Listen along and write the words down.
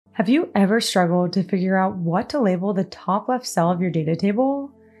Have you ever struggled to figure out what to label the top left cell of your data table?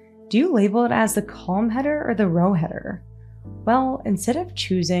 Do you label it as the column header or the row header? Well, instead of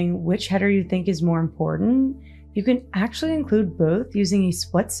choosing which header you think is more important, you can actually include both using a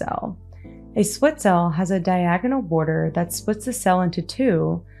split cell. A split cell has a diagonal border that splits the cell into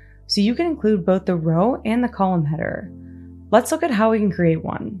two, so you can include both the row and the column header. Let's look at how we can create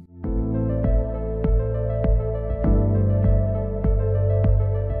one.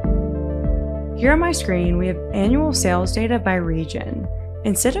 Here on my screen, we have annual sales data by region.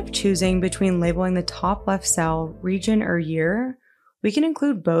 Instead of choosing between labeling the top left cell region or year, we can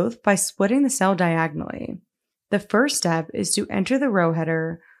include both by splitting the cell diagonally. The first step is to enter the row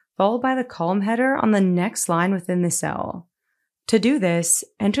header, followed by the column header on the next line within the cell. To do this,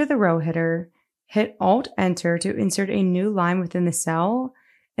 enter the row header, hit Alt-Enter to insert a new line within the cell,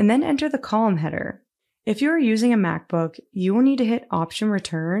 and then enter the column header. If you are using a MacBook, you will need to hit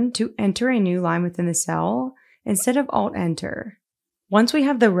Option-Return to enter a new line within the cell instead of Alt-Enter. Once we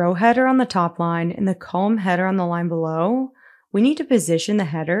have the row header on the top line and the column header on the line below, we need to position the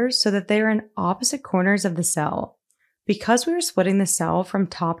headers so that they are in opposite corners of the cell. Because we are splitting the cell from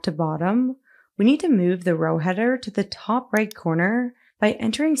top to bottom, we need to move the row header to the top right corner by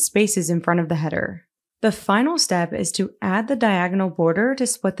entering spaces in front of the header. The final step is to add the diagonal border to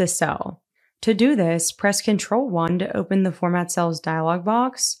split the cell. To do this, press Ctrl+1 to open the Format Cells dialog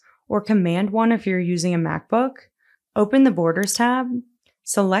box, or Command+1 if you're using a MacBook. Open the Borders tab,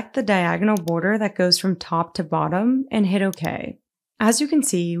 select the diagonal border that goes from top to bottom, and hit OK. As you can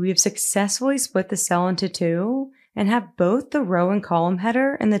see, we have successfully split the cell into two and have both the row and column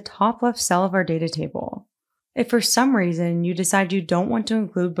header in the top left cell of our data table. If for some reason you decide you don't want to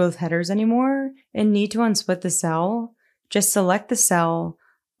include both headers anymore and need to unsplit the cell, just select the cell,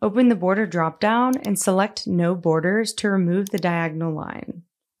 open the border dropdown, and select No Borders to remove the diagonal line.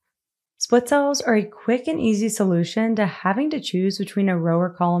 Split cells are a quick and easy solution to having to choose between a row or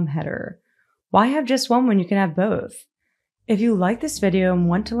column header. Why have just one when you can have both? If you like this video and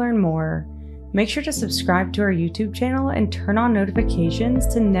want to learn more, make sure to subscribe to our YouTube channel and turn on notifications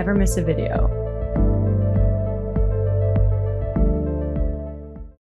to never miss a video.